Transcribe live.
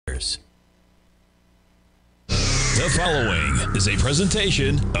following is a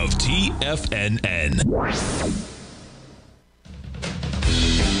presentation of TFNN.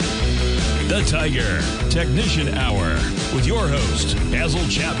 The Tiger Technician Hour with your host, Basil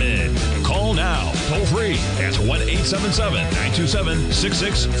Chapman. Call now, toll free at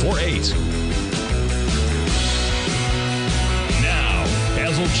 1-877-927-6648. Now,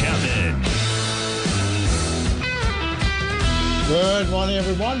 Basil Chapman. Good morning,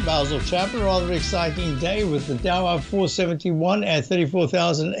 everyone. Basil Chapman. Rather exciting day with the Dow up 471 at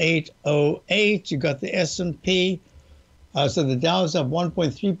 34,808. You got the S&P. So the Dow is up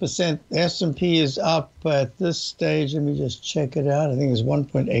 1.3%. The S&P is up at this stage. Let me just check it out. I think it's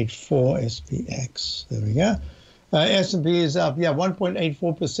 1.84 SPX. There we go. S&P is up,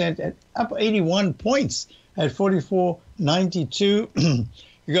 1.84%, at up 81 points at 44.92.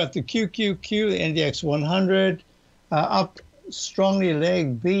 You got the QQQ, the NDX 100, up strongly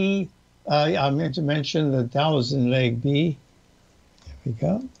leg B. I meant to mention that Dow was in leg B. There we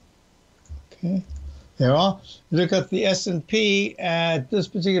go. Okay. There are. Look at the S&P at this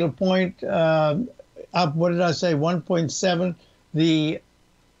particular point, up, what did I say, 1.7. The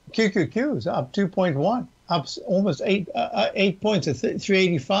QQQ is up 2.1, up almost 8 points at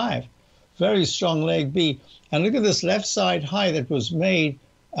 385. Very strong leg B. And look at this left side high that was made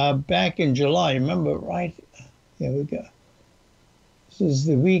back in July. Remember, right? There we go. This is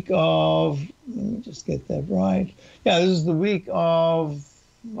the week of, let me just get that right. Yeah, this is the week of,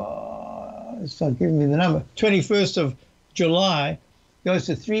 it's not giving me the number, 21st of July, goes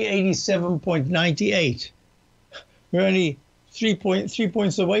to 387.98. We're only 3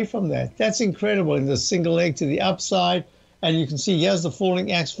 points away from that. That's incredible in the single leg to the upside. And you can see here's the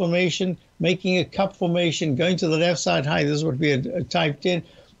falling axe formation, making a cup formation, going to the left side high. This is what we had typed in.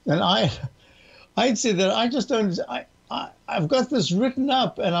 And I'd say that I just don't, I've got this written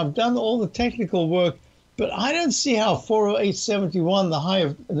up and I've done all the technical work, but I don't see how 408.71, the high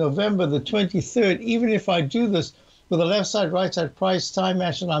of November the 23rd, even if I do this with the left side, right side price time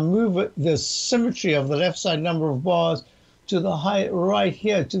match, and I move it, the symmetry of the left side number of bars to the high right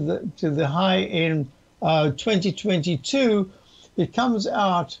here, to the high in 2022, it comes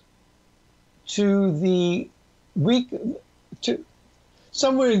out to the week, to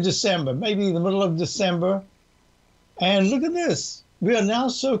somewhere in December, maybe the middle of December. And look at this. We are now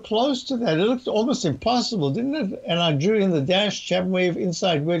so close to that. It looked almost impossible, didn't it? And I drew in the dash, Chapman wave,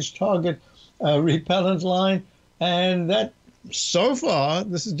 inside wedge, target, repellent line. And that, so far,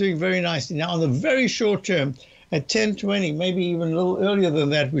 this is doing very nicely. Now, on the very short term, at 10:20, maybe even a little earlier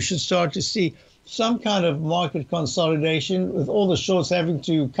than that, we should start to see some kind of market consolidation with all the shorts having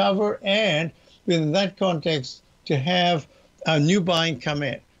to cover, and within that context, to have a new buying come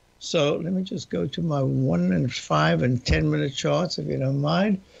in. So let me just go to my 1 and 5 and 10-minute charts, if you don't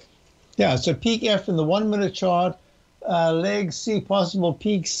mind. Yeah, so peak F in the 1-minute chart, leg C, possible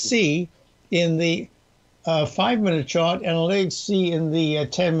peak C in the 5-minute chart, and a leg C in the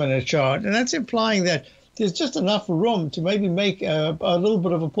 10-minute chart. And that's implying that there's just enough room to maybe make a little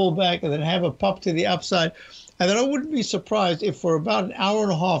bit of a pullback and then have a pop to the upside. And then I wouldn't be surprised if for about an hour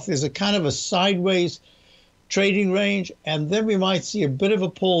and a half, there's a kind of a sideways trading range, and then we might see a bit of a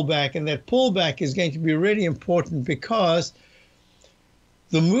pullback, and that pullback is going to be really important because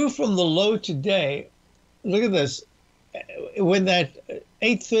the move from the low today, look at this, when that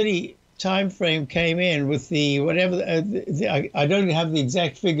 8:30 time frame came in with the whatever, I don't have the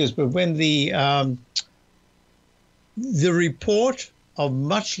exact figures, but when the report of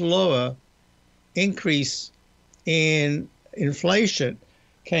much lower increase in inflation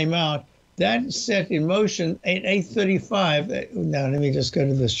came out, that set in motion at 8:35. Now, let me just go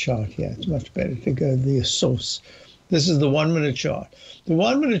to this chart here. It's much better to go to the source. This is the 1-minute chart. The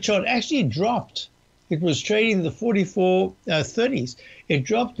 1-minute chart actually dropped. It was trading the 44.30s. It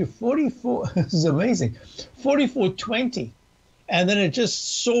dropped to 44. This is amazing. 44.20. And then it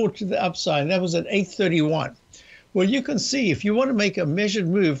just soared to the upside. And that was at 8:31. Well, you can see if you want to make a measured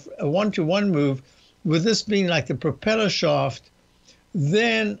move, a one-to-one move, with this being like the propeller shaft,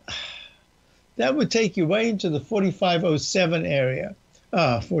 then that would take you way into the 45.07 area.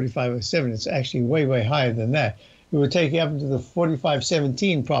 45.07, it's actually way, way higher than that. It would take you up into the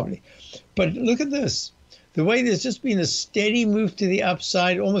 45.17 probably. But look at this. The way there's just been a steady move to the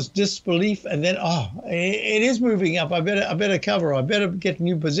upside, almost disbelief, and then, it is moving up. I better cover. I better get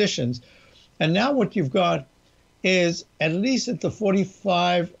new positions. And now what you've got is, at least at the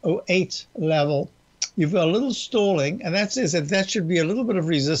 45.08 level, you've got a little stalling, and that says that should be a little bit of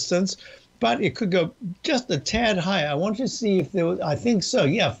resistance, but it could go just a tad higher. I want to see if there was, I think so.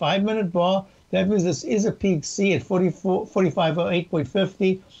 Yeah, 5-minute bar. That means this is a peak C at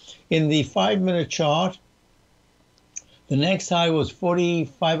 45.08.50 in the 5-minute chart. The next high was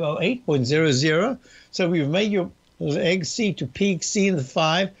 4508.00. So we've made your leg C to peak C in the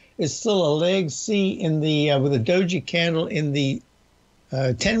 5. It's still a leg C in the with a doji candle in the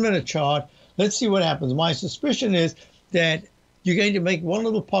 10-minute chart. Let's see what happens. My suspicion is that you're going to make one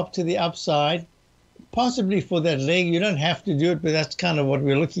little pop to the upside, possibly for that leg. You don't have to do it, but that's kind of what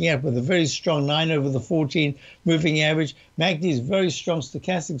we're looking at with a very strong 9 over the 14 moving average. MACD is very strong.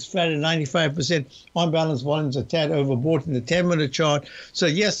 Stochastics flat at 95%. On balance, volumes a tad overbought in the 10-minute chart. So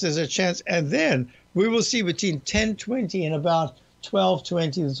yes, there's a chance. And then we will see between 10:20 and about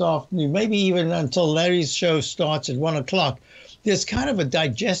 12:20 this afternoon, maybe even until Larry's show starts at 1 o'clock. There's kind of a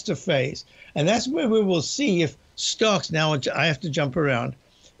digestive phase. And that's where we will see if stocks, now I have to jump around,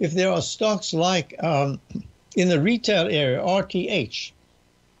 if there are stocks like in the retail area, RTH,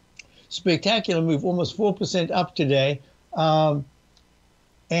 spectacular move, almost 4% up today, and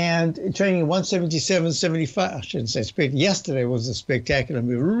trading at 177.75. I shouldn't say yesterday was a spectacular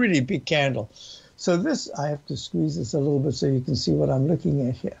move, really big candle. So this, I have to squeeze this a little bit so you can see what I'm looking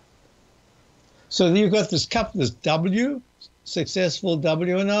at here. So you've got this cup, this W, successful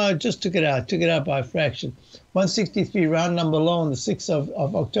W, and I just took it out by a fraction. 163 round number low on the 6th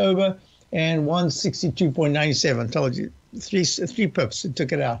of October, and 162.97. Told you, three pips, it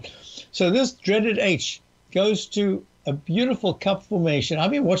took it out. So this dreaded H goes to a beautiful cup formation. I've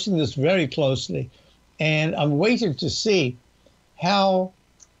been watching this very closely, and I'm waiting to see how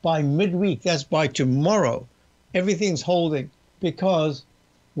by midweek, that's by tomorrow, everything's holding, because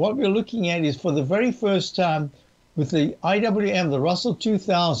what we're looking at is for the very first time with the IWM, the Russell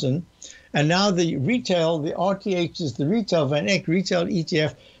 2000, and now the retail, the RTH is the retail, Van Eck retail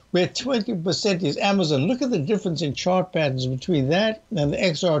ETF, where 20% is Amazon. Look at the difference in chart patterns between that and the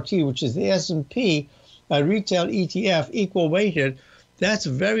XRT, which is the S&P retail ETF, equal weighted. That's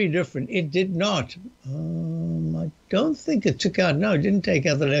very different. It did not. I don't think it took out. No, it didn't take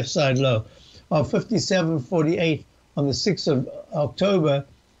out the left side low of 57.48 on the 6th of October.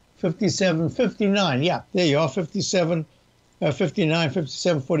 57.59. Yeah, there you are. 57.59,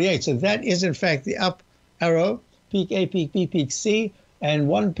 57.48. So that is in fact the up arrow. Peak A, peak B, peak C, and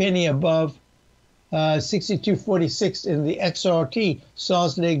 1 penny above 62.46 in the XRT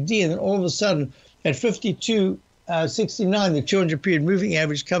SARS leg D, and then all of a sudden at 52.69, the 200-period moving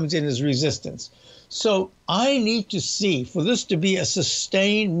average comes in as resistance. So I need to see, for this to be a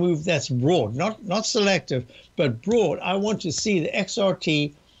sustained move that's broad, not selective, but broad, I want to see the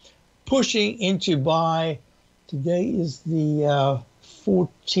XRT pushing into by, today is the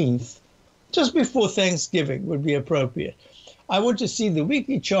 14th, just before Thanksgiving would be appropriate. I want to see the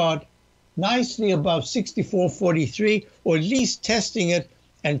weekly chart nicely above 64.43, or at least testing it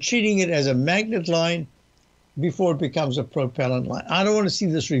and treating it as a magnet line before it becomes a propellant line. I don't want to see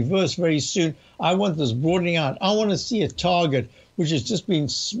this reverse very soon. I want this broadening out. I want to see a target which has just been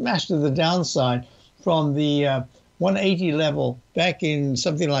smashed to the downside from the 180 level back in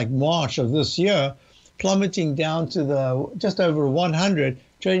something like March of this year, plummeting down to the just over 100,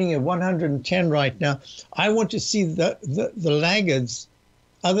 trading at 110 right now. I want to see the laggards,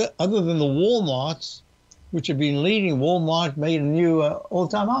 other than the Walmarts, which have been leading. Walmart made a new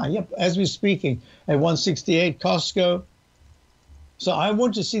all-time high. Yep, as we're speaking, at 168. Costco. So I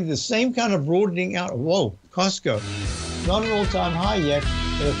want to see the same kind of broadening out. Whoa, Costco. Not an all-time high yet,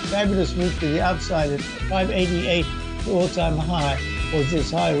 but a fabulous move to the upside at 588. The all-time high was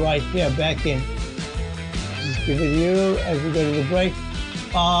this high right here back in. Just give it you as we go to the break.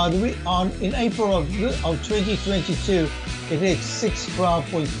 In April of 2022, it hit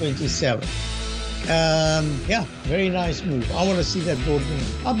 612.27. Yeah, very nice move. I want to see that broadening.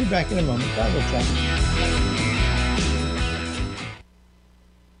 I'll be back in a moment. Travel Chat.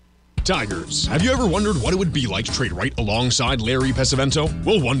 Tigers, have you ever wondered what it would be like to trade right alongside Larry Pesavento?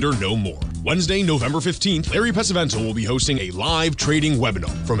 Well, wonder no more. Wednesday, November 15th, Larry Pesavento will be hosting a live trading webinar.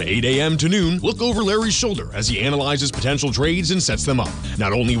 From 8 a.m. to noon, look over Larry's shoulder as he analyzes potential trades and sets them up.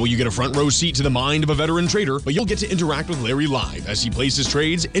 Not only will you get a front row seat to the mind of a veteran trader, but you'll get to interact with Larry live as he places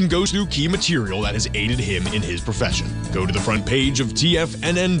trades and goes through key material that has aided him in his profession. Go to the front page of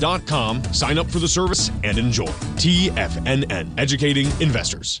TFNN.com, sign up for the service, and enjoy. TFNN, educating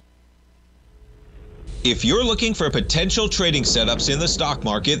investors. If you're looking for potential trading setups in the stock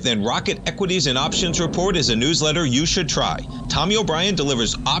market, then Rocket Equities and Options Report is a newsletter you should try. Tommy O'Brien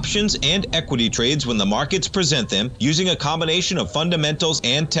delivers options and equity trades when the markets present them, using a combination of fundamentals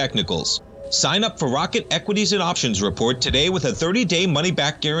and technicals. Sign up for Rocket Equities and Options Report today with a 30-day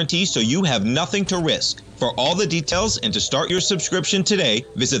money-back guarantee, so you have nothing to risk. For all the details and to start your subscription today,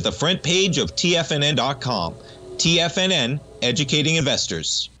 visit the front page of TFNN.com. TFNN, educating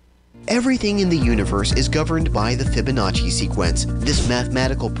investors. Everything in the universe is governed by the Fibonacci sequence. This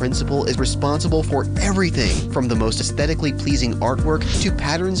mathematical principle is responsible for everything from the most aesthetically pleasing artwork to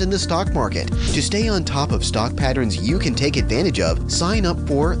patterns in the stock market. To stay on top of stock patterns you can take advantage of, sign up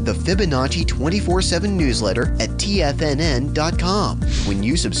for the Fibonacci 24/7 newsletter at TFNN.com. When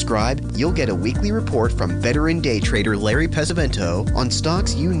you subscribe, you'll get a weekly report from veteran day trader Larry Pesavento on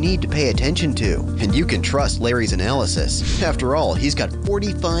stocks you need to pay attention to. And you can trust Larry's analysis. After all, he's got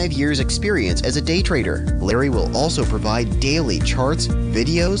 45 years experience as a day trader. Larry will also provide daily charts,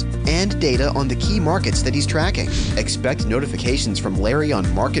 videos, and data on the key markets that he's tracking. Expect notifications from Larry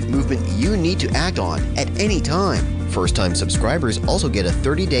on market movement you need to act on at any time. First-time subscribers also get a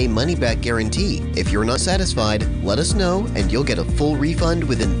 30-day money-back guarantee. If you're not satisfied, let us know and you'll get a full refund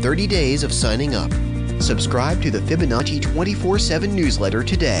within 30 days of signing up. Subscribe to the Fibonacci 24/7 newsletter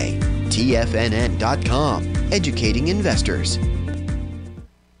today. TFNN.com, educating investors.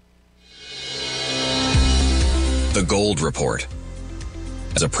 The Gold Report.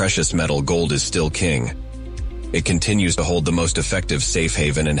 As a precious metal, gold is still king. It continues to hold the most effective safe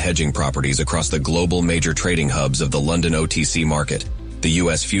haven and hedging properties across the global major trading hubs of the London OTC market, the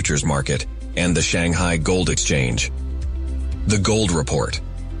U.S. futures market, and the Shanghai Gold Exchange. The Gold Report.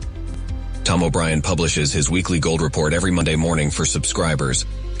 Tom O'Brien publishes his weekly gold report every Monday morning for subscribers,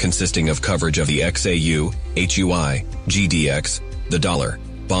 consisting of coverage of the XAU, HUI, GDX, the dollar,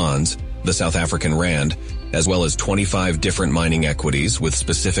 bonds, the South African rand, as well as 25 different mining equities with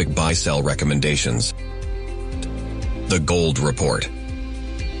specific buy-sell recommendations. The Gold Report.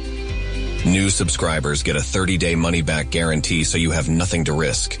 New subscribers get a 30-day money-back guarantee so you have nothing to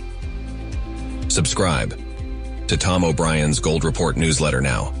risk. Subscribe to Tom O'Brien's Gold Report newsletter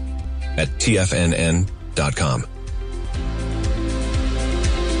now at TFNN.com.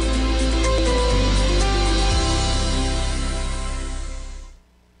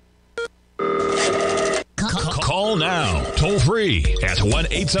 Call now, toll free at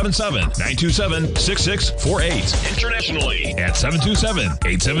 1-877-927-6648. Internationally at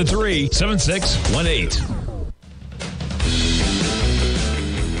 727-873-7618.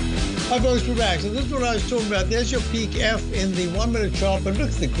 Hi folks, we're back. So this is what I was talking about. There's your peak F in the 1 minute chart, but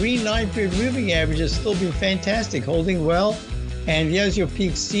look, the green 9-period moving average has still been fantastic, holding well. And here's your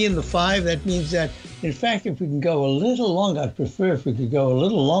peak C in the 5. That means that, in fact, if we can go a little longer, I'd prefer if we could go a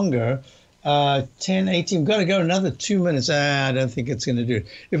little longer. 10, 18, we've got to go another 2 minutes. I don't think it's going to do it.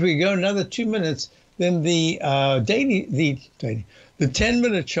 If we go another 2 minutes, then the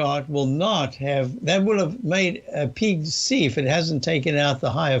 10-minute chart will not have, that will have made a peak C if it hasn't taken out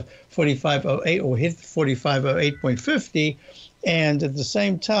the high of 45.08 or hit 45.08.50. And at the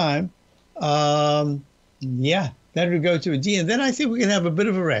same time, that would go to a D. And then I think we can have a bit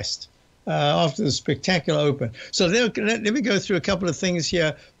of a rest after the spectacular open. So let me go through a couple of things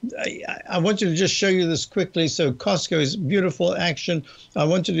here. I want you to just show you this quickly. So Costco is beautiful action. I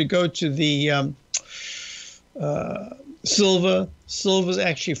want you to go to the silver. Silver's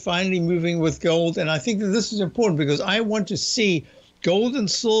actually finally moving with gold. And I think that this is important because I want to see gold and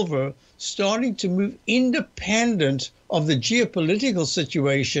silver starting to move independent of the geopolitical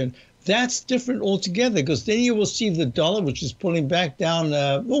situation. That's different altogether because then you will see the dollar, which is pulling back down.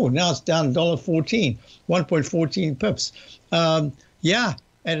 Now it's down $1.14, 1.14 pips. At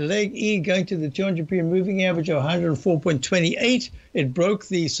leg E going to the 200-period moving average of 104.28. It broke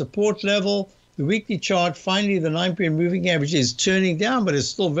the support level. The weekly chart, finally, the 9-period moving average is turning down, but it's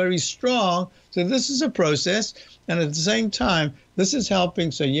still very strong. So this is a process. And at the same time, this is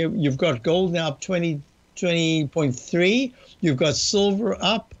helping. So you've got gold now up 20.3. You've got silver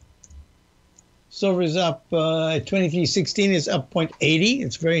up. Silver is up at 23.16. It's up 0.80.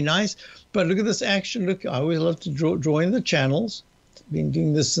 It's very nice. But look at this action. Look, I always love to draw in the channels. I've been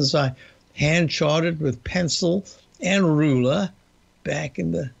doing this since I hand charted with pencil and ruler back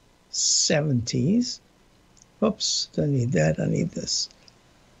in the 70s. Oops, don't need that. I need this.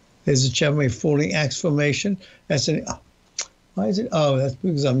 There's a Chapman falling axe formation. That's why is it? Oh, that's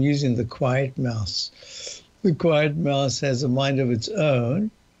because I'm using the quiet mouse. The quiet mouse has a mind of its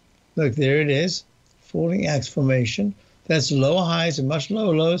own. Look, there it is, falling axe formation. That's lower highs and much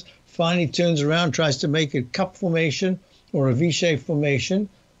lower lows. Finally turns around, tries to make a cup formation or a V-shaped formation.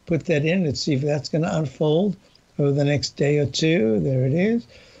 Put that in. Let's see if that's going to unfold over the next day or two. There it is.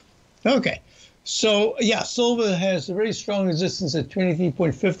 Okay. So, silver has a very strong resistance at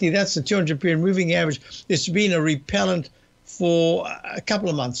 23.50. That's the 200-period moving average. It's been a repellent for a couple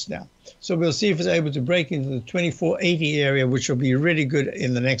of months now. So we'll see if it's able to break into the 24.80 area, which will be really good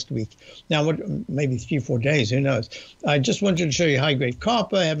in the next week. Now, maybe 3-4 days, who knows? I just wanted to show you high-grade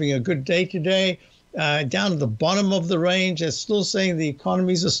copper, having a good day today. down at the bottom of the range. They're still saying the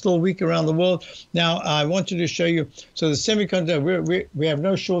economies are still weak around the world. Now, I wanted to show you, so the semiconductor, we have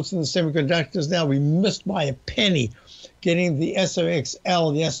no shorts in the semiconductors now. We missed by a penny getting the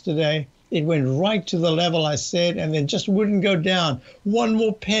SOXL yesterday. It went right to the level I said, and then just wouldn't go down. One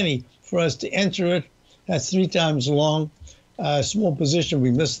more penny for us to enter it. That's 3 times long. Small position,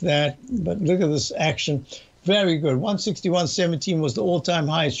 we missed that. But look at this action. Very good. 161.17 was the all-time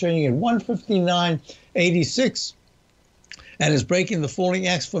high. It's trading at 159.86. And is breaking the falling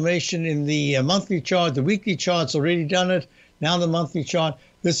axe formation in the monthly chart. The weekly chart's already done it. Now the monthly chart.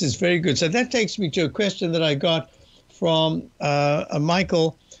 This is very good. So that takes me to a question that I got from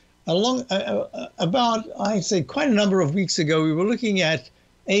Michael about, I'd say, quite a number of weeks ago. We were looking at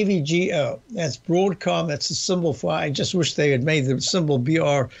AVGO. That's Broadcom. That's the symbol for, I just wish they had made the symbol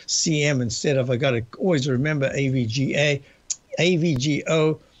BRCM instead of, I got to always remember AVGO,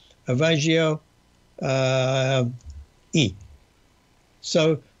 Avagio, E.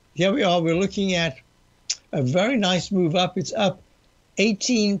 So here we are. We're looking at a very nice move up. It's up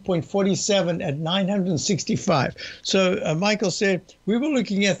 18.47 at 965. So Michael said, we were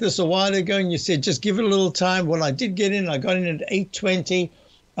looking at this a while ago, and you said, just give it a little time. Well, I did get in. I got in at 820.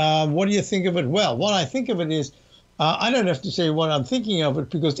 What do you think of it? Well, what I think of it is, I don't have to say what I'm thinking of it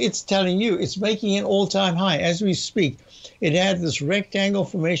because it's telling you it's making an all-time high as we speak. It had this rectangle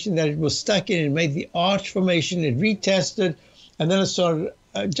formation that it was stuck in. It made the arch formation. It retested, and then it started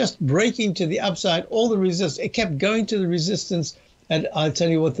just breaking to the upside. All the resistance. It kept going to the resistance. And I'll tell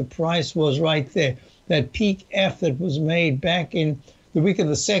you what the price was right there. That peak F that was made back in the week of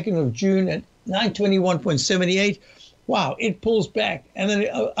the 2nd of June at 921.78. Wow, it pulls back. And then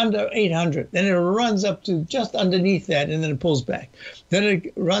under 800. Then it runs up to just underneath that, and then it pulls back. Then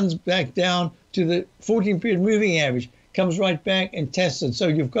it runs back down to the 14-period moving average, comes right back and tests it. So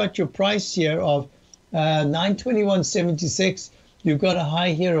you've got your price here of 921.76. You've got a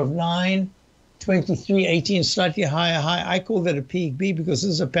high here of 923.18, slightly higher high. I call that a peak B because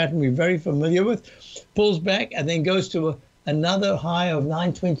this is a pattern we're very familiar with. Pulls back and then goes to another high of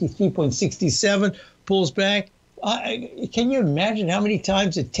 923.67, pulls back. Can you imagine how many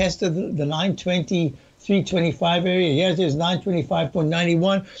times it tested the 923.25 area? Here it is,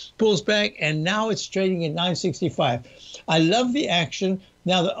 925.91, pulls back, and now it's trading at 965. I love the action.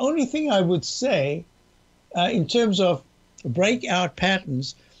 Now, the only thing I would say in terms of breakout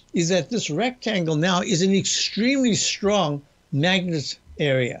patterns is that this rectangle now is an extremely strong magnet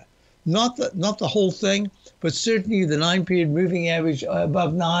area. Not the whole thing, but certainly the 9-period moving average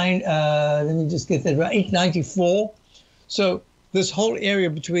above 9. Let me just get that right, 894. So this whole area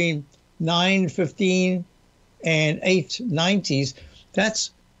between 915 and 890s,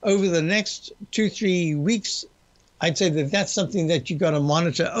 that's over the next 2-3 weeks. I'd say that that's something that you got to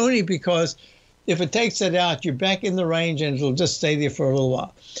monitor, only because if it takes that out, you're back in the range and it'll just stay there for a little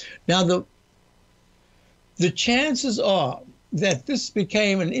while. Now, the chances are that this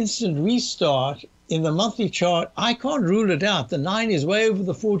became an instant restart in the monthly chart. I can't rule it out. The 9 is way over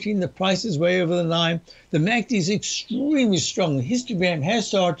the 14. The price is way over the 9. The MACD is extremely strong. The histogram has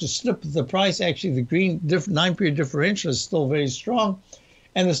started to slip the price. Actually, the green 9-period differential is still very strong.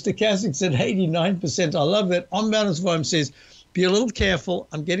 And the stochastic's at 89%. I love that. On balance volume says, be a little careful.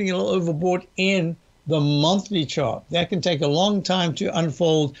 I'm getting a little overbought in the monthly chart. That can take a long time to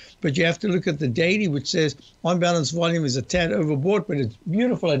unfold, but you have to look at the daily, which says on balance volume is a tad overbought, but it's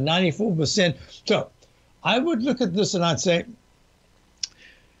beautiful at 94%. So I would look at this and I'd say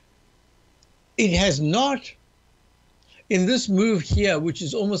it has not, in this move here, which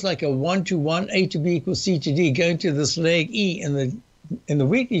is almost like a 1-to-1, A to B equals C to D, going to this leg E in the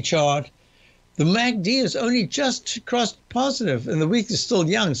weekly chart. The MACD is only just crossed positive, and the week is still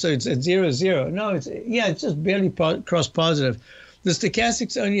young, so it's at 0-0. No, it's just barely crossed positive. The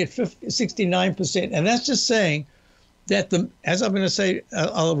stochastic's only at 69%, and that's just saying that as I'm going to say,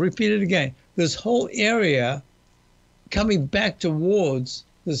 I'll repeat it again. This whole area coming back towards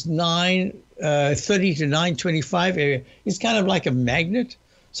this 930 to 925 area is kind of like a magnet.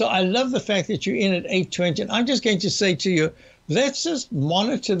 So I love the fact that you're in at 820, and I'm just going to say to you, let's just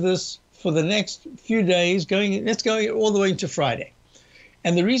monitor this for the next few days, let's go all the way into Friday.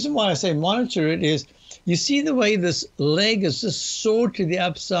 And the reason why I say monitor it is, you see the way this leg is just soared to the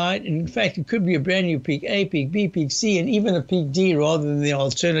upside, and in fact, it could be a brand new peak A, peak B, peak C, and even a peak D rather than the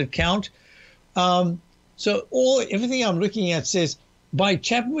alternate count. So everything I'm looking at says, by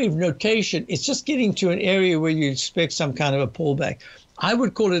Chapman wave notation, it's just getting to an area where you expect some kind of a pullback. I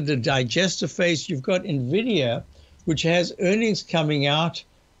would call it a digestive phase. You've got NVIDIA, which has earnings coming out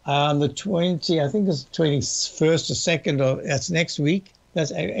on the 20, I think it's 21st or 2nd, that's next week.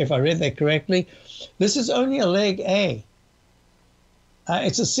 That's if I read that correctly. This is only a leg A.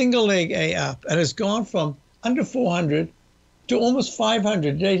 It's a single leg A up, and it's gone from under 400 to almost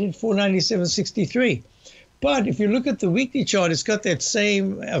 500, dated 497.63. But if you look at the weekly chart, it's got that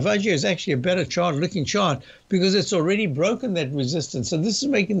same, Avagio is actually a better looking chart because it's already broken that resistance. So this is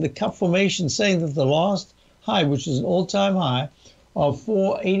making the cup formation, saying that the last high, which is an all-time high of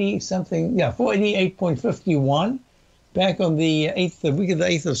 488.51 back on the week of the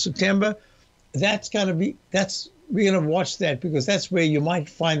 8th of September, we're going to watch that because that's where you might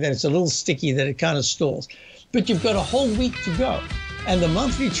find that it's a little sticky, that it kind of stalls. But you've got a whole week to go. And the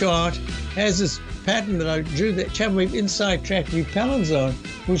monthly chart has this pattern that I drew, that Chapman Wave inside track repellent zone,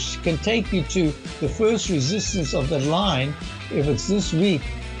 which can take you to the first resistance of the line if it's this week.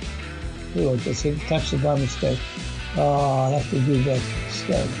 Oh, I just touched it by mistake. Oh, I'll have to do that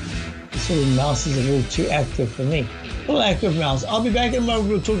instead. This little mouse is a little too active for me. A little active mouse. I'll be back in a moment.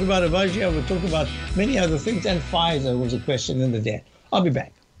 We'll talk about Avagio. We'll talk about many other things. And Pfizer was a question in the debt. I'll be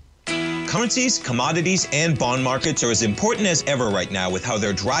back. Currencies, commodities, and bond markets are as important as ever right now with how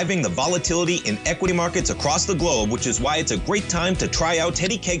they're driving the volatility in equity markets across the globe, which is why it's a great time to try out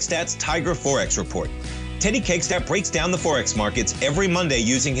Teddy Kegstat's Tiger Forex Report. Teddy Kegstat breaks down the Forex markets every Monday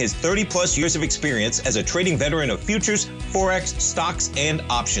using his 30-plus years of experience as a trading veteran of futures, Forex, stocks, and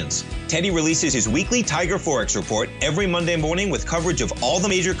options. Teddy releases his weekly Tiger Forex Report every Monday morning with coverage of all the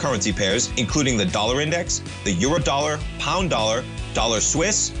major currency pairs, including the dollar index, the euro dollar, pound dollar, dollar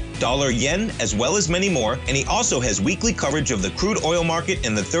Swiss, dollar yen, as well as many more, and he also has weekly coverage of the crude oil market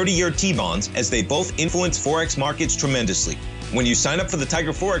and the 30-year T-bonds, as they both influence Forex markets tremendously. When you sign up for the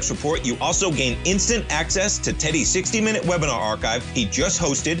Tiger Forex Report, you also gain instant access to Teddy's 60-minute webinar archive he just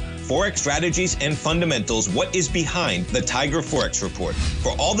hosted, Forex Strategies and Fundamentals, What is Behind the Tiger Forex Report.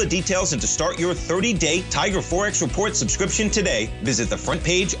 For all the details and to start your 30-day Tiger Forex Report subscription today, visit the front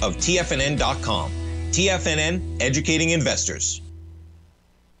page of TFNN.com. TFNN, educating investors.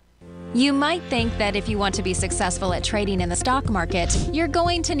 You might think that if you want to be successful at trading in the stock market, you're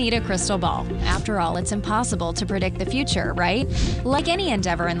going to need a crystal ball. After all, it's impossible to predict the future, right? Like any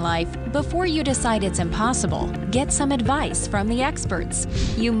endeavor in life, before you decide it's impossible, get some advice from the experts.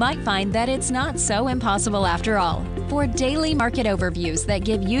 You might find that it's not so impossible after all. For daily market overviews that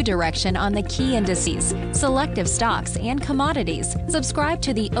give you direction on the key indices, selective stocks, and commodities, subscribe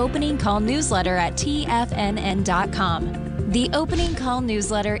to the Opening Call newsletter at TFNN.com. The Opening Call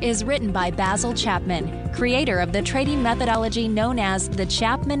newsletter is written by Basil Chapman, creator of the trading methodology known as the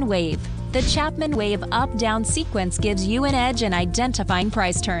Chapman Wave. The Chapman Wave up-down sequence gives you an edge in identifying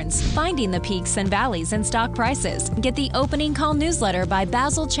price turns, finding the peaks and valleys in stock prices. Get the Opening Call newsletter by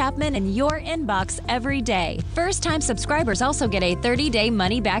Basil Chapman in your inbox every day. First-time subscribers also get a 30-day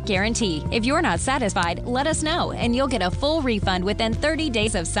money-back guarantee. If you're not satisfied, let us know, and you'll get a full refund within 30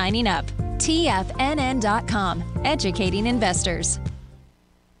 days of signing up. TFNN.com, educating investors.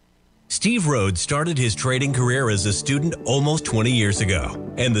 Steve Rhodes started his trading career as a student almost 20 years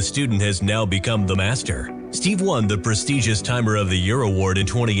ago, and the student has now become the master. Steve won the prestigious Timer of the Year award in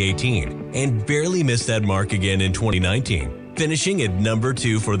 2018 and barely missed that mark again in 2019, finishing at number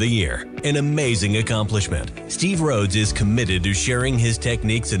 2 for the year. An amazing accomplishment. Steve Rhodes is committed to sharing his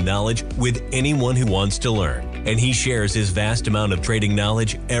techniques and knowledge with anyone who wants to learn, and he shares his vast amount of trading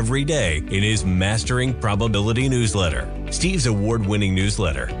knowledge every day in his Mastering Probability newsletter. Steve's award-winning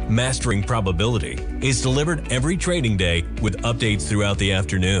newsletter, Mastering Probability, is delivered every trading day with updates throughout the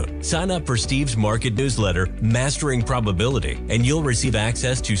afternoon. Sign up for Steve's market newsletter, Mastering Probability, and you'll receive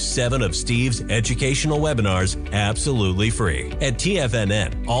access to 7 of Steve's educational webinars absolutely free. At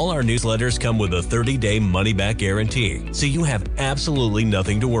TFNN, all our newsletters come with a 30-day money-back guarantee, so you have absolutely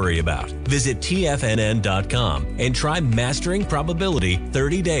nothing to worry about. Visit TFNN.com and try Mastering Probability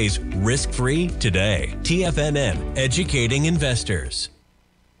 30 days risk-free today. TFNN, educating investors.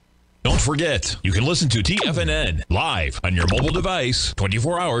 Don't forget, you can listen to TFNN live on your mobile device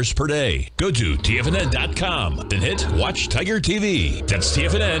 24 hours per day. Go to TFNN.com, then hit Watch Tiger TV. That's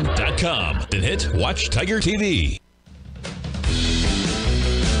TFNN.com, then hit Watch Tiger TV.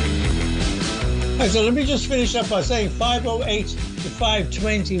 All right, so let me just finish up by saying 508 to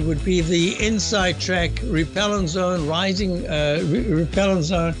 520 would be the inside track repellent zone, rising repellent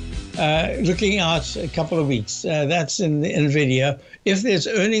zone, looking out a couple of weeks. That's in the NVIDIA. If there's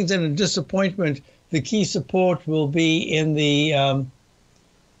earnings and a disappointment, the key support will be in the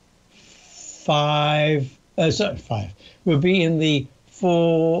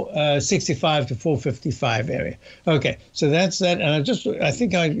 465 to 455 area. Okay, so that's that. And I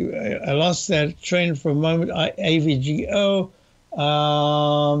think I lost that train for a moment. AVGO.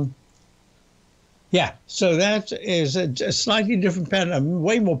 Yeah, so that is a slightly different pattern, a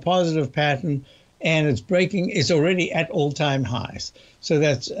way more positive pattern. and it's already at all-time highs. So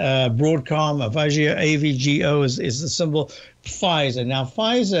that's Broadcom, Avagio, AVGO is the symbol. Pfizer. Now,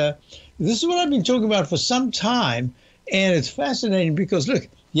 Pfizer, this is what I've been talking about for some time, and it's fascinating because, look,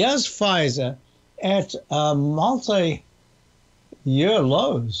 here's Pfizer at multi-year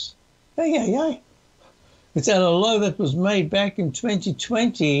lows. Yeah. It's at a low that was made back in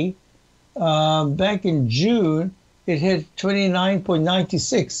 2020. Back in June, it hit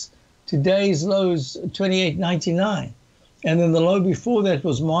 29.96. Today's low is 28.99. And then the low before that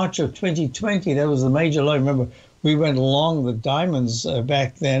was March of 2020. That was the major low. Remember, we went along the diamonds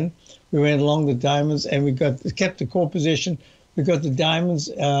back then. We went along the diamonds and we kept the core position. We got the diamonds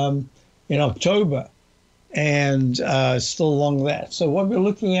in October and still along that. So what we're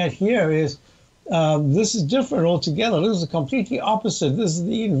looking at here is this is different altogether. This is completely opposite. This is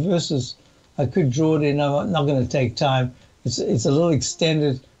the inverses. I could draw it in. I'm not going to take time. It's a little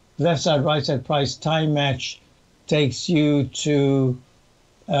extended. Left side, right side price time match takes you to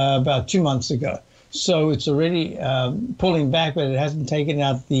about 2 months ago. So it's already pulling back, but it hasn't taken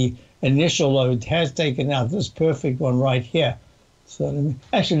out the initial low. It has taken out this perfect one right here. So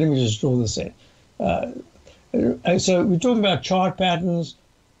let me just draw this in. So we're talking about chart patterns,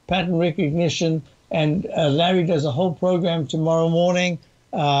 pattern recognition, and Larry does a whole program tomorrow morning,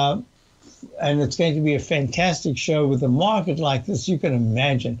 and it's going to be a fantastic show with a market like this, you can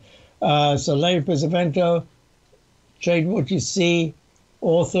imagine. So Larry Pesavento, Trade What You See,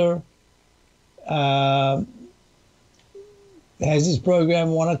 author, has his program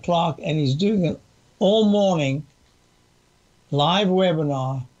 1 o'clock, and he's doing an all morning live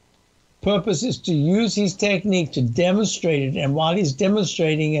webinar. Purpose is to use his technique to demonstrate it, and while he's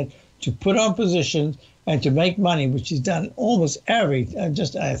demonstrating it, to put on positions and to make money, which he's done almost I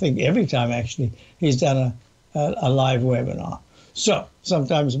think every time actually he's done a live webinar. So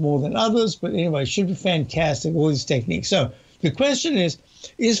sometimes more than others, but anyway, it should be fantastic, all these techniques. So the question is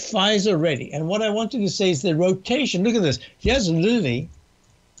Pfizer ready? And what I wanted to say is the rotation. Look at this. Here's Lilly,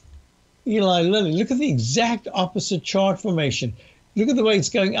 Eli Lilly. Look at the exact opposite chart formation. Look at the way it's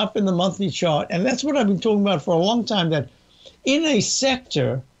going up in the monthly chart. And that's what I've been talking about for a long time, that in a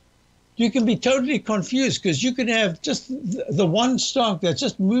sector, you can be totally confused because you can have just the one stock that's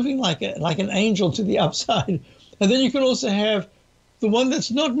just moving like an angel to the upside. And then you can also have the one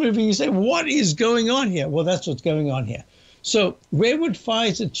that's not moving. You say, what is going on here? Well, that's what's going on here. So where would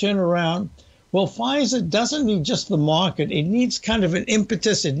Pfizer turn around? Well, Pfizer doesn't need just the market. It needs kind of an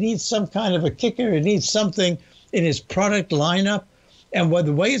impetus. It needs some kind of a kicker. It needs something in its product lineup. And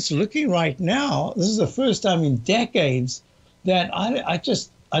the way it's looking right now, this is the first time in decades that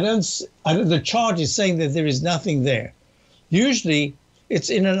the chart is saying that there is nothing there. Usually it's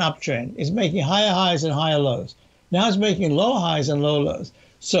in an uptrend. It's making higher highs and higher lows. Now it's making low highs and low lows.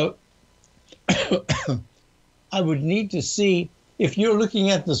 So I would need to see, if you're looking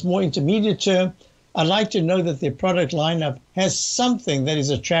at this more intermediate term, I'd like to know that their product lineup has something that is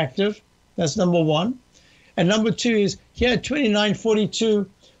attractive. That's number one. And number two is here at 29.42.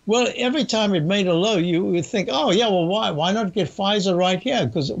 Well, every time it made a low, you would think, oh, yeah, well, why not get Pfizer right here?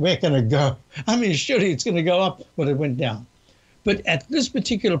 Because we're going to go. I mean, surely it's going to go up, but it went down. But at this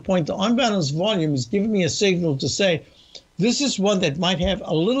particular point, the unbalanced volume is giving me a signal to say this is one that might have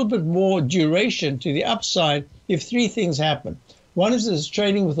a little bit more duration to the upside if three things happen. One is it's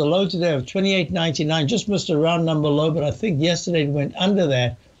trading with a low today of 28.99, just missed a round number low, but I think yesterday it went under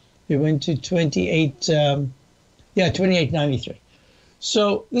that. It went to 28.93.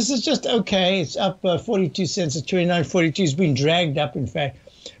 So this is just okay. It's up 42 cents at 29.42. It's been dragged up, in fact.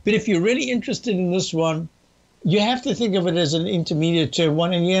 But if you're really interested in this one, you have to think of it as an intermediate term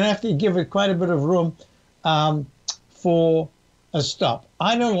one, and you have to give it quite a bit of room for a stop.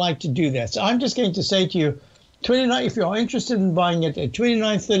 I don't like to do that. So I'm just going to say to you, 29. If you're interested in buying it at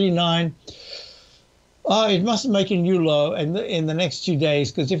 29.39, it mustn't make a new low in the next 2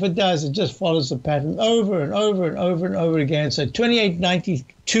 days, because if it does, it just follows the pattern over and over and over and over again. So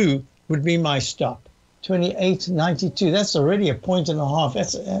 28.92 would be my stop. 28.92. That's already a point and a half.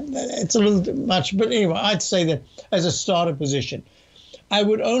 It's a little bit much, but anyway, I'd say that as a starter position. I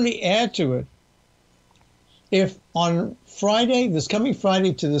would only add to it if on Friday, this coming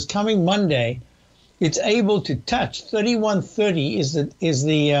Friday to this coming Monday, it's able to touch 31.30 is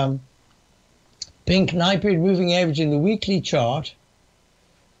the pink 9-period moving average in the weekly chart.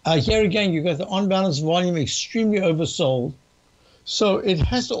 Here again, you've got the on-balance volume extremely oversold. So it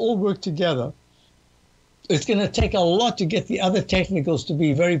has to all work together. it's going to take a lot to get the other technicals to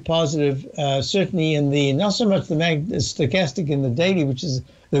be very positive, certainly in the, not so much the stochastic in the daily, which is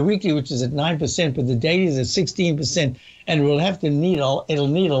the weekly, which is at 9%, but the daily is at 16%, and it'll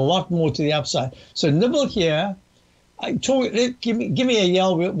need a lot more to the upside. So nibble here. Give me a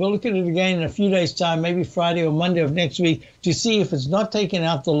yell. We'll look at it again in a few days' time, maybe Friday or Monday of next week, to see if it's not taken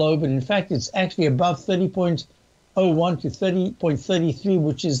out the low, but in fact it's actually above 30.01 to 30.33,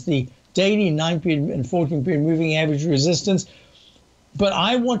 which is the daily 9-period and 14-period moving average resistance. But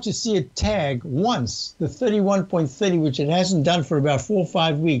I want to see it tag once the 31.30, which it hasn't done for about 4 or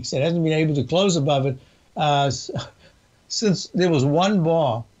 5 weeks. It hasn't been able to close above it since there was one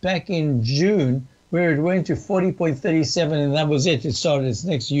bar back in June where it went to 40.37, and that was it. It started its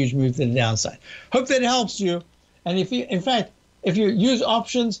next huge move to the downside. Hope that helps you. And if you, in fact, if you use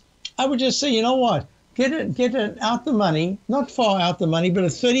options, I would just say, you know what? Get it out the money, not far out the money, but a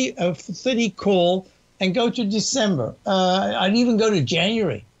 30 call and go to December. I'd even go to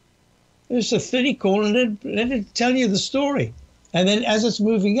January. There's a 30 call and let it tell you the story. And then as it's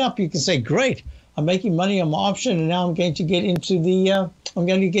moving up, you can say, great, I'm making money on my option, and now I'm going to get into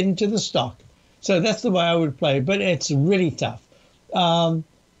the stock. So that's the way I would play it, but it's really tough.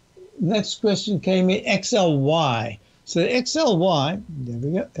 Next question came in, XLY. So the XLY, there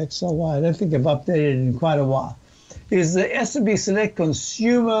we go, XLY, I don't think I've updated it in quite a while, is the S&P Select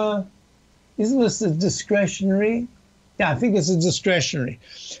Consumer. Isn't this a discretionary? Yeah, I think it's a discretionary.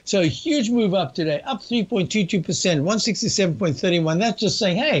 So a huge move up today, up 3.22%, 167.31. That's just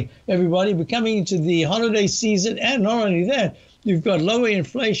saying, hey, everybody, we're coming into the holiday season, and not only that, you've got lower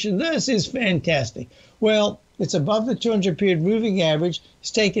inflation. This is fantastic. Well, it's above the 200-period moving average.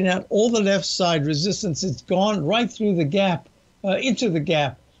 It's taken out all the left side resistance. It's gone right through the gap, into the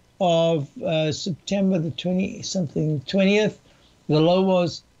gap of September the 20th. The low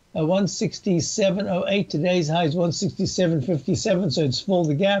was 167.08. Today's high is 167.57, so it's filled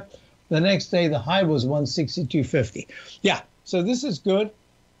the gap. The next day, the high was 162.50. Yeah, so this is good.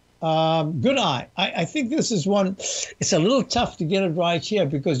 Good eye. I think this is one, it's a little tough to get it right here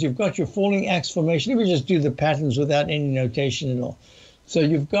because you've got your falling axe formation. Let me just do the patterns without any notation at all. So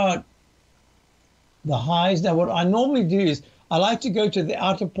you've got the highs. Now, what I normally do is I like to go to the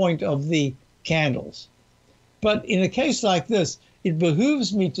outer point of the candles. But in a case like this, it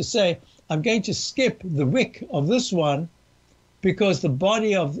behooves me to say I'm going to skip the wick of this one because the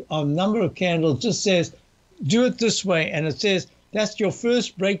body of number of candles just says do it this way, and it says that's your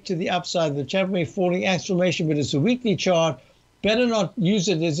first break to the upside of the Chapman falling axe formation, but it's a weekly chart. Better not use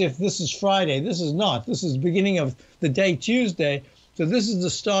it as if this is Friday. This is not. This is the beginning of the day Tuesday. So this is the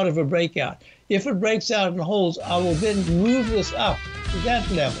start of a breakout. If it breaks out and holds, I will then move this up to that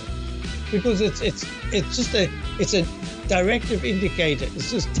level because it's a directive indicator.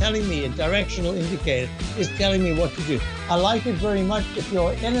 It's just telling me, a directional indicator is telling me what to do. I like it very much. If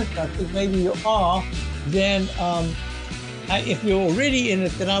you're in it, I think maybe you are, then if you're already in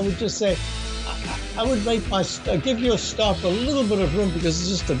it, then I would just say, I would make give your stop a little bit of room because it's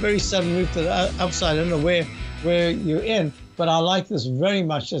just a very sudden move to the upside. I don't know where you're in, but I like this very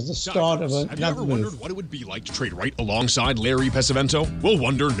much as the start of another move. Have you ever wondered what it would be like to trade right alongside Larry Pesavento? We'll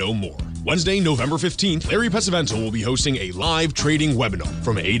wonder no more. Wednesday, November 15th, Larry Pesavento will be hosting a live trading webinar.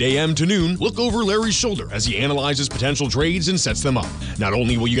 From 8 a.m. to noon, look over Larry's shoulder as he analyzes potential trades and sets them up. Not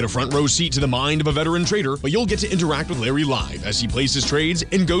only will you get a front row seat to the mind of a veteran trader, but you'll get to interact with Larry live as he places trades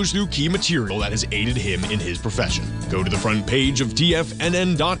and goes through key material that has aided him in his profession. Go to the front page of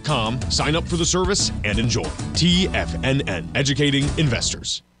TFNN.com, sign up for the service, and enjoy. TFNN, educating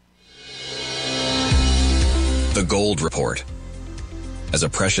investors. The Gold Report. As a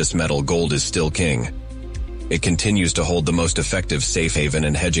precious metal, gold is still king. It continues to hold the most effective safe haven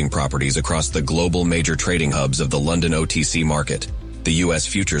and hedging properties across the global major trading hubs of the London OTC market, the U.S.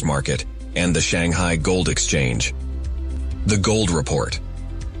 futures market, and the Shanghai Gold Exchange. The Gold Report.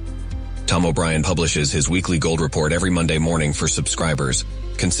 Tom O'Brien publishes his weekly gold report every Monday morning for subscribers,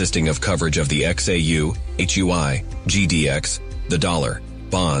 consisting of coverage of the XAU, HUI, GDX, the dollar,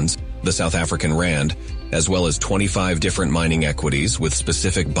 bonds, the South African rand, as well as 25 different mining equities with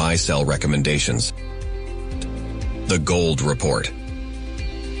specific buy-sell recommendations. The Gold Report.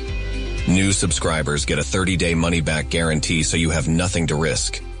 New subscribers get a 30-day money-back guarantee so you have nothing to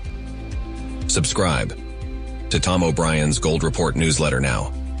risk. Subscribe to Tom O'Brien's Gold Report newsletter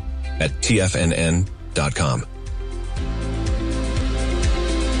now at TFNN.com.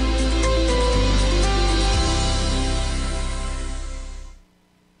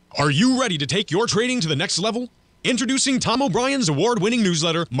 Are you ready to take your trading to the next level? Introducing Tom O'Brien's award-winning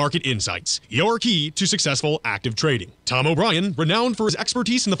newsletter, Market Insights, your key to successful active trading. Tom O'Brien, renowned for his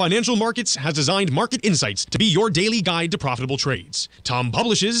expertise in the financial markets, has designed Market Insights to be your daily guide to profitable trades. Tom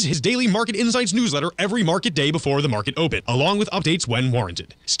publishes his daily Market Insights newsletter every market day before the market open, along with updates when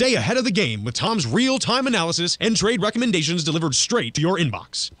warranted. Stay ahead of the game with Tom's real-time analysis and trade recommendations delivered straight to your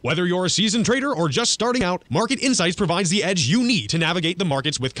inbox. Whether you're a seasoned trader or just starting out, Market Insights provides the edge you need to navigate the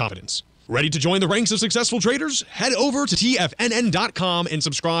markets with confidence. Ready to join the ranks of successful traders? Head over to TFNN.com and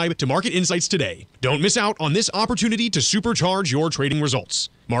subscribe to Market Insights today. Don't miss out on this opportunity to supercharge your trading results.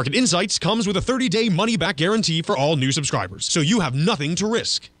 Market Insights comes with a 30-day money-back guarantee for all new subscribers, so you have nothing to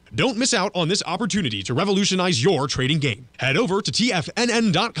risk. Don't miss out on this opportunity to revolutionize your trading game. Head over to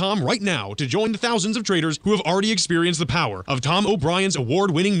TFNN.com right now to join the thousands of traders who have already experienced the power of Tom O'Brien's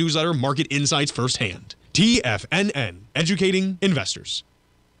award-winning newsletter, Market Insights, firsthand. TFNN, educating investors.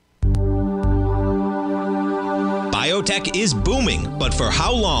 Biotech is booming, but for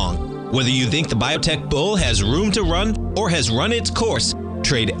how long? Whether you think the biotech bull has room to run or has run its course,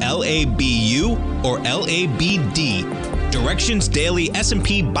 trade LABU or LABD. Direction's daily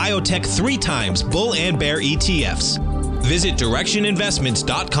S&P Biotech 3 times bull and bear ETFs. Visit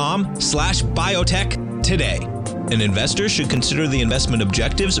directioninvestments.com/biotech today. An investor should consider the investment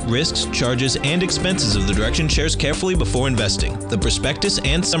objectives, risks, charges, and expenses of the Direction shares carefully before investing. The prospectus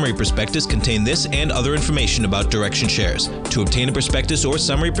and summary prospectus contain this and other information about Direction shares. To obtain a prospectus or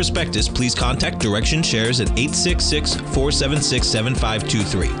summary prospectus, please contact Direction shares at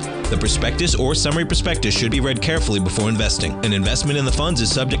 866-476-7523. The prospectus or summary prospectus should be read carefully before investing. An investment in the funds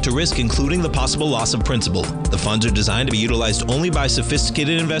is subject to risk, including the possible loss of principal. The funds are designed to be utilized only by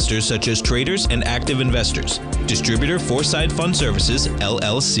sophisticated investors such as traders and active investors. Distributor Foreside Fund Services,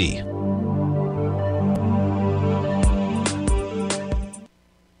 LLC.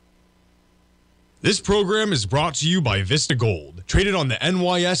 This program is brought to you by Vista Gold, traded on the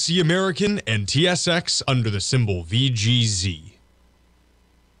NYSE American and TSX under the symbol VGZ.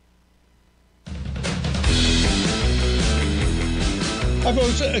 Hi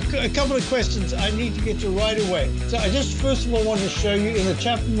folks, a couple of questions I need to get to right away. So I just first of all want to show you in the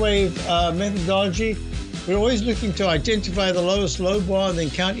Chapman wave methodology, we're always looking to identify the lowest low bar and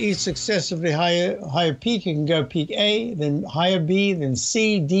then count each successively higher peak. You can go peak A, then higher B, then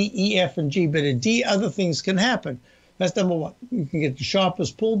C, D, E, F, and G. But at D, other things can happen. That's number one. You can get the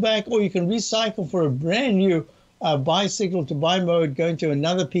sharpest pullback, or you can recycle for a brand new buy signal to buy mode going to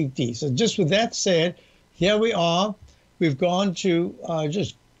another peak D. So just with that said, here we are. We've gone to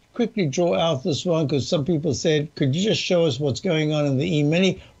just quickly draw out this one because some people said, could you just show us what's going on in the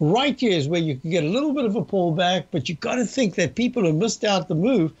E-mini? Right here is where you can get a little bit of a pullback, but you got to think that people who missed out the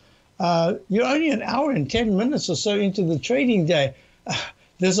move, you're only an hour and 10 minutes or so into the trading day.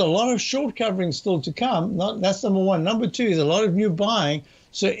 There's a lot of short covering still to come. That's number one. Number two is a lot of new buying.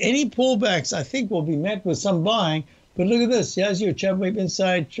 So any pullbacks, I think, will be met with some buying. But look at this. Here's your Chapman wave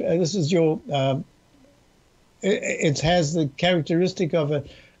inside. This is your... It has the characteristic of a,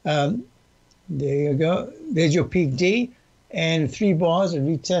 there you go. There's your peak D and 3 bars. It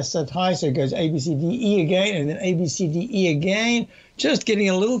retests that high. So it goes A, B, C, D, E again, and then A, B, C, D, E again. Just getting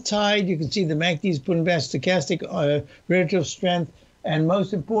a little tired. You can see the MACD is putting back stochastic relative strength. And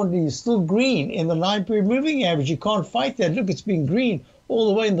most importantly, it's still green in the 9-period moving average. You can't fight that. Look, it's been green all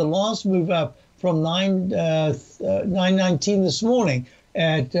the way in the last move up from 919 this morning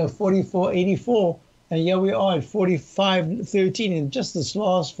at 44.84. And here we are at 45.13 in just this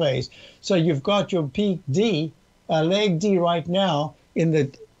last phase. So you've got your peak D, leg D right now in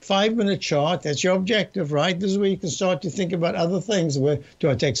the 5-minute chart. That's your objective, right? This is where you can start to think about other things. Where do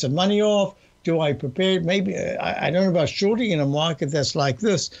I take some money off? Do I prepare? Maybe I don't know about shorting in a market that's like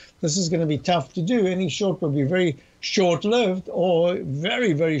this. This is going to be tough to do. Any short will be very short-lived or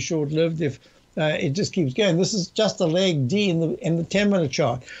very, very short-lived if it just keeps going. This is just a leg D in the 10-minute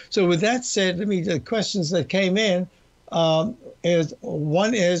chart. So with that said, the questions that came in is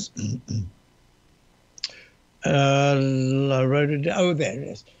one is I wrote it down. Oh, there it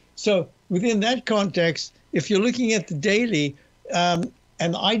is. So within that context, if you're looking at the daily and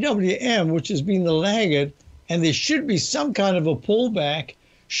the IWM, which has been the laggard, and there should be some kind of a pullback,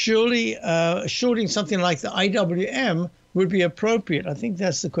 surely shorting something like the IWM would be appropriate. I think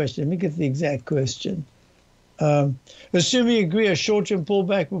that's the question. Let me get the exact question. Assuming you agree a short-term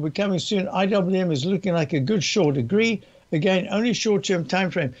pullback will be coming soon, IWM is looking like a good short. Agree? Again, only short-term time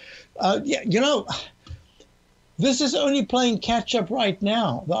frame. This is only playing catch-up right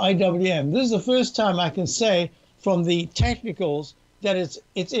now, the IWM. This is the first time I can say from the technicals that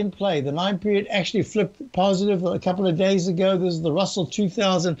it's in play. The 9-period actually flipped positive a couple of days ago. This is the Russell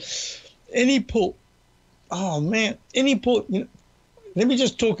 2000. Any pull oh man, let me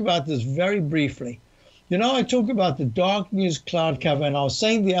just talk about this very briefly. I talk about the dark news cloud cover, and I was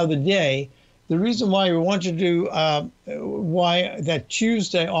saying the other day, the reason why we want to do, why that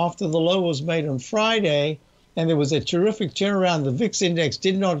Tuesday after the low was made on Friday, and there was a terrific turnaround, the VIX index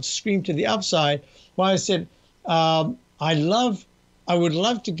did not scream to the upside, why I said, I would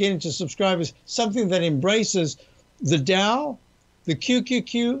love to get into subscribers, something that embraces the Dow, the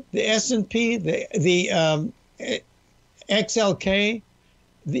QQQ, the S&P, the XLK,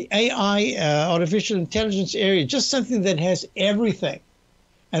 the AI, artificial intelligence area, just something that has everything.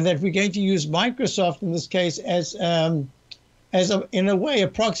 And that we're going to use Microsoft in this case as in a way, a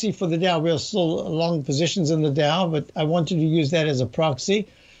proxy for the Dow. We're still long positions in the Dow, but I wanted to use that as a proxy.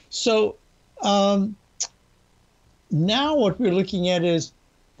 So now what we're looking at is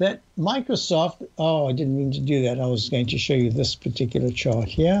that Microsoft, I didn't mean to do that. I was going to show you this particular chart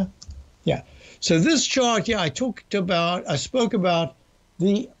here. Yeah. So this chart here, I spoke about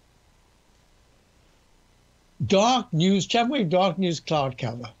the dark news, Chapman dark news cloud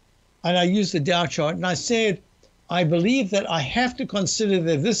cover. And I used the Dow chart, and I said, I believe that I have to consider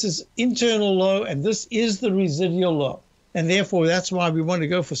that this is internal low and this is the residual low. And therefore, that's why we want to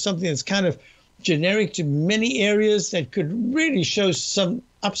go for something that's kind of generic to many areas that could really show some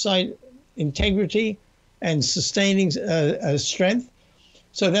upside integrity and sustaining strength.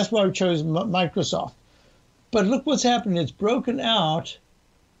 So that's why we chose Microsoft. But look what's happened. It's broken out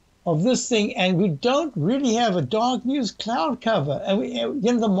of this thing, and we don't really have a dark news cloud cover. And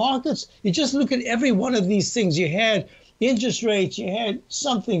the markets, you just look at every one of these things. You had interest rates, you had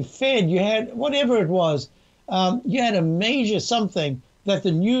something Fed, you had whatever it was. You had a major something that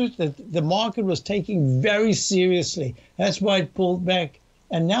the market was taking very seriously. That's why it pulled back.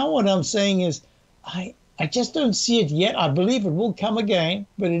 And now what I'm saying is, I just don't see it yet. I believe it will come again,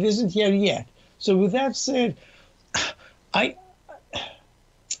 but it isn't here yet. So with that said, I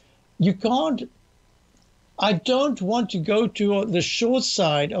don't want to go to the short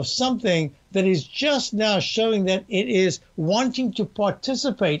side of something that is just now showing that it is wanting to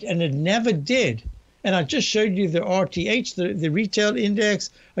participate, and it never did. And I just showed you the RTH, the retail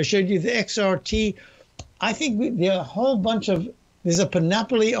index. I showed you the XRT. I think there are a whole bunch there's a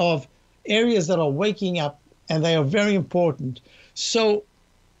panoply of areas that are waking up, and they are very important. So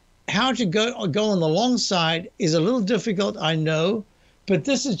how to go on the long side is a little difficult, I know, but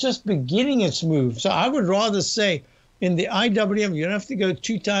this is just beginning its move. So I would rather say in the IWM, you don't have to go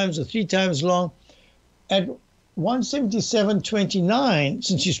 2 times or 3 times long. At 177.29,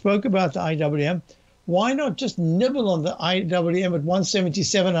 since you spoke about the IWM, why not just nibble on the IWM at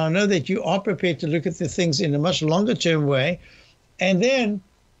 177? I know that you are prepared to look at the things in a much longer term way. And then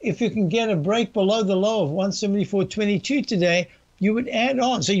if you can get a break below the low of 174.22 today, you would add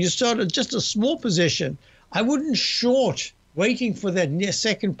on. So you started just a small position. I wouldn't short waiting for that near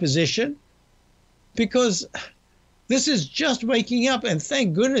second position, because this is just waking up. And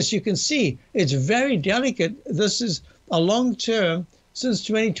thank goodness you can see it's very delicate. This is a long term since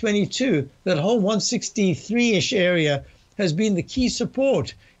 2022. That whole 163-ish area has been the key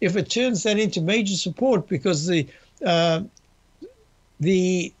support. If it turns that into major support, because the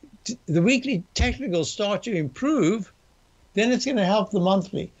weekly technicals start to improve, then it's going to help the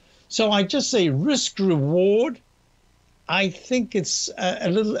monthly. So I just say risk reward. I think it's a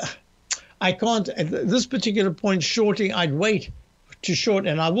little, I can't, at this particular point, shorting, I'd wait to short,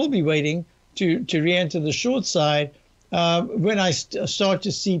 and I will be waiting to re-enter the short side when I start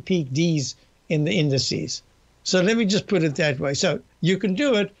to see peak Ds in the indices. So let me just put it that way. So you can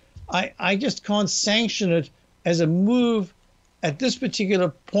do it. I just can't sanction it as a move at this particular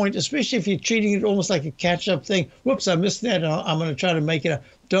point, especially if you're treating it almost like a catch-up thing. Whoops, I missed that, and I'm going to try to make it up.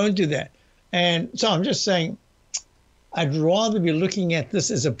 Don't do that. And so I'm just saying, I'd rather be looking at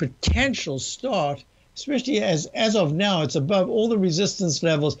this as a potential start, especially as of now, it's above all the resistance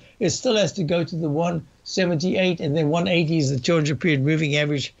levels. It still has to go to the 178, and then 180 is the 200-period moving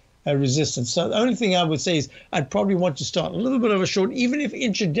average resistance. So the only thing I would say is I'd probably want to start a little bit of a short, even if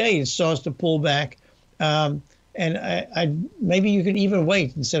intraday it starts to pull back. And maybe you could even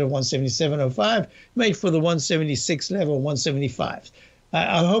wait instead of 177.05, wait for the 176 level, 175.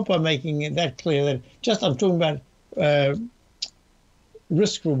 I hope I'm making it that clear that just I'm talking about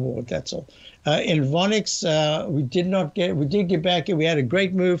risk reward. That's all. In Vonix, we did get back in. We had a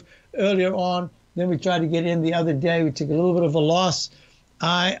great move earlier on. Then we tried to get in the other day. We took a little bit of a loss.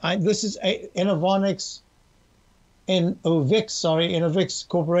 This is Innovonix, Innovix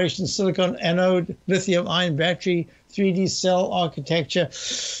Corporation, silicon anode, lithium ion battery, 3D cell architecture.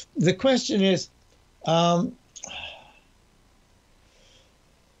 The question is,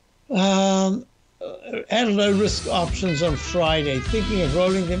 add low risk options on Friday, thinking of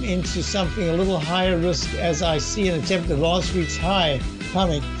rolling them into something a little higher risk as I see an attempt at last week's high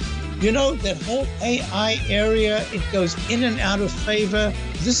coming. You know, that whole AI area, it goes in and out of favor.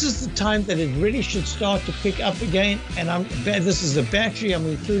 This is the time that it really should start to pick up again. And this is the battery I'm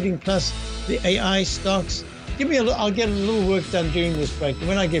including plus the AI stocks. I'll get a little work done during this break.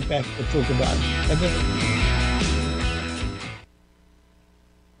 When I get back, we'll talk about it.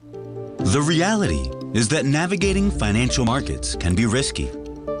 The reality is that navigating financial markets can be risky.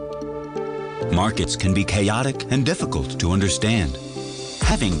 Markets can be chaotic and difficult to understand.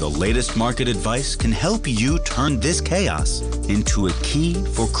 Having the latest market advice can help you turn this chaos into a key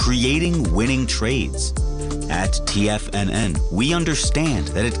for creating winning trades. At TFNN, we understand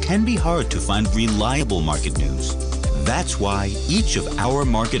that it can be hard to find reliable market news. That's why each of our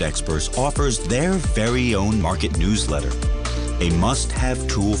market experts offers their very own market newsletter, a must-have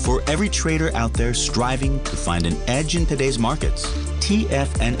tool for every trader out there striving to find an edge in today's markets.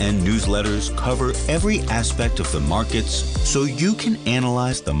 TFNN newsletters cover every aspect of the markets so you can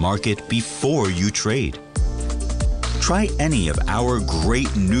analyze the market before you trade. Try any of our great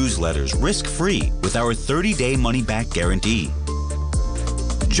newsletters risk-free with our 30-day money-back guarantee.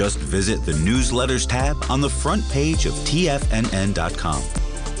 Just visit the Newsletters tab on the front page of TFNN.com.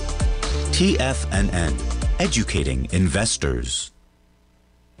 TFNN, educating investors.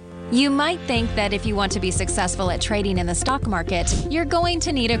 You might think that if you want to be successful at trading in the stock market, you're going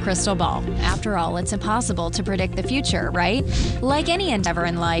to need a crystal ball. After all, it's impossible to predict the future, right? Like any endeavor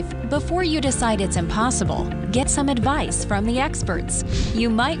in life, before you decide it's impossible, get some advice from the experts. You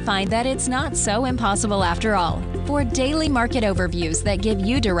might find that it's not so impossible after all. For daily market overviews that give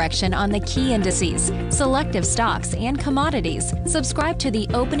you direction on the key indices, selective stocks, and commodities, subscribe to the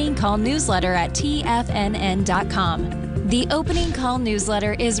Opening Call newsletter at TFNN.com. The Opening Call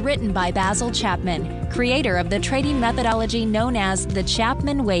newsletter is written by Basil Chapman, creator of the trading methodology known as the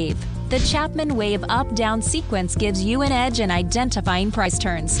Chapman Wave. The Chapman Wave up-down sequence gives you an edge in identifying price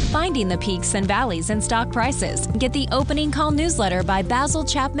turns, finding the peaks and valleys in stock prices. Get the Opening Call newsletter by Basil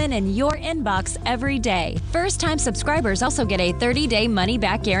Chapman in your inbox every day. First-time subscribers also get a 30-day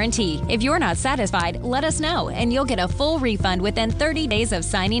money-back guarantee. If you're not satisfied, let us know, and you'll get a full refund within 30 days of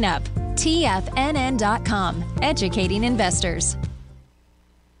signing up. TFNN.com, educating investors.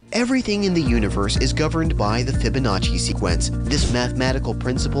 Everything in the universe is governed by the Fibonacci sequence. This mathematical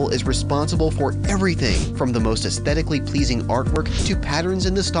principle is responsible for everything from the most aesthetically pleasing artwork to patterns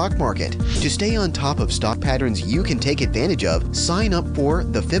in the stock market. To stay on top of stock patterns you can take advantage of, sign up for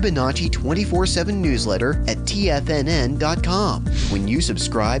the Fibonacci 24/7 newsletter at TFNN.com. When you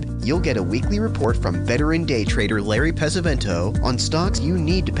subscribe, you'll get a weekly report from veteran day trader Larry Pesavento on stocks you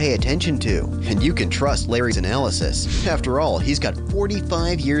need to pay attention to. And you can trust Larry's analysis. After all, he's got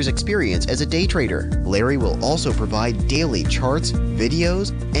 45 years experience as a day trader. Larry will also provide daily charts,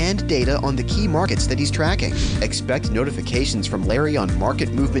 videos, and data on the key markets that he's tracking. Expect notifications from Larry on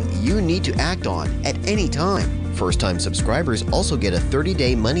market movement you need to act on at any time. First-time subscribers also get a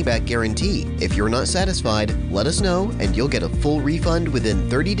 30-day money-back guarantee. If you're not satisfied, let us know and you'll get a full refund within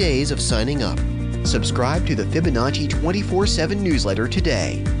 30 days of signing up. Subscribe to the Fibonacci 24/7 newsletter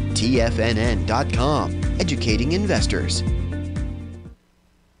today. TFNN.com, educating investors.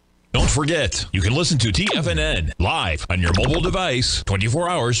 Don't forget, you can listen to TFNN live on your mobile device 24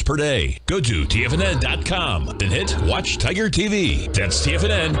 hours per day. Go to TFNN.com, then hit Watch Tiger TV. That's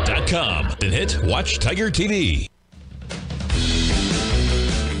TFNN.com, then hit Watch Tiger TV.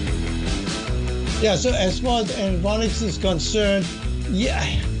 Yeah, so as far as Envonix is concerned, yeah,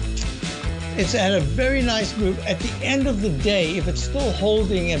 it's had a very nice move. At the end of the day, if it's still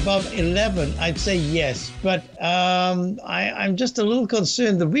holding above 11, I'd say yes. But I'm just a little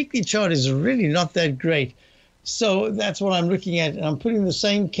concerned. The weekly chart is really not that great. So that's what I'm looking at. And I'm putting the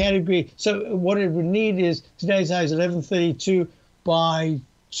same category. So what it would need is today's high is 1132. By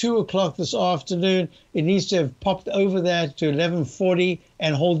 2 o'clock this afternoon, it needs to have popped over that to 1140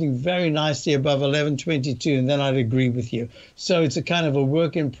 and holding very nicely above 1122, and then I'd agree with you. So it's a kind of a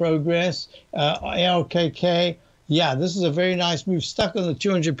work in progress. ALKK, yeah, this is a very nice move, stuck on the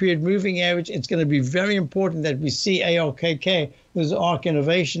 200-period moving average. It's going to be very important that we see ALKK, this ARK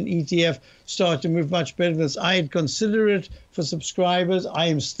Innovation ETF, start to move much better than this. I had considered it for subscribers. I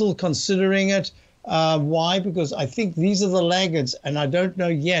am still considering it. Why? Because I think these are the laggards, and I don't know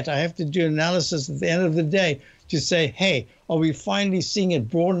yet. I have to do analysis at the end of the day to say, hey, are we finally seeing it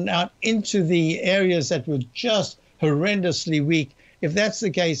broaden out into the areas that were just horrendously weak? If that's the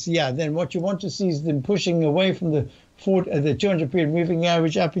case, yeah, then what you want to see is them pushing away from the 200-period moving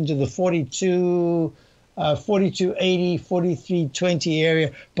average up into the 42 42.80, 43.20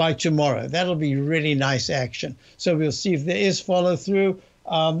 area by tomorrow. That'll be really nice action. So we'll see if there is follow through.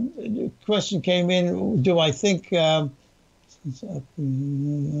 Question came in, do I think...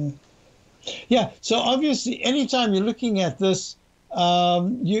 yeah, so obviously anytime you're looking at this,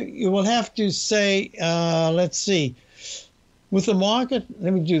 you will have to say, let's see, with the market,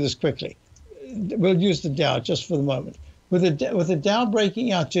 let me do this quickly. We'll use the Dow just for the moment. With the Dow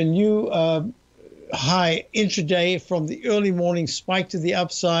breaking out to a new high intraday from the early morning spike to the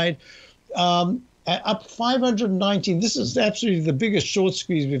upside, up 519. This is absolutely the biggest short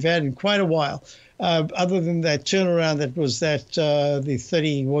squeeze we've had in quite a while. Other than that turnaround that was the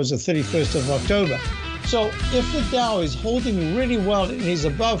 31st of October. So if the Dow is holding really well and is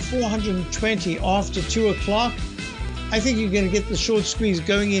above 420 after 2 o'clock, I think you're going to get the short squeeze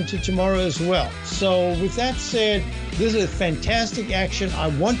going into tomorrow as well. So with that said, this is fantastic action. I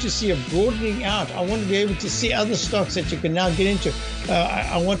want to see a broadening out. I want to be able to see other stocks that you can now get into.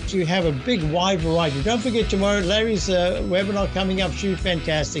 I want to have a big, wide variety. Don't forget tomorrow, Larry's webinar coming up. Should be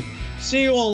fantastic. See you all.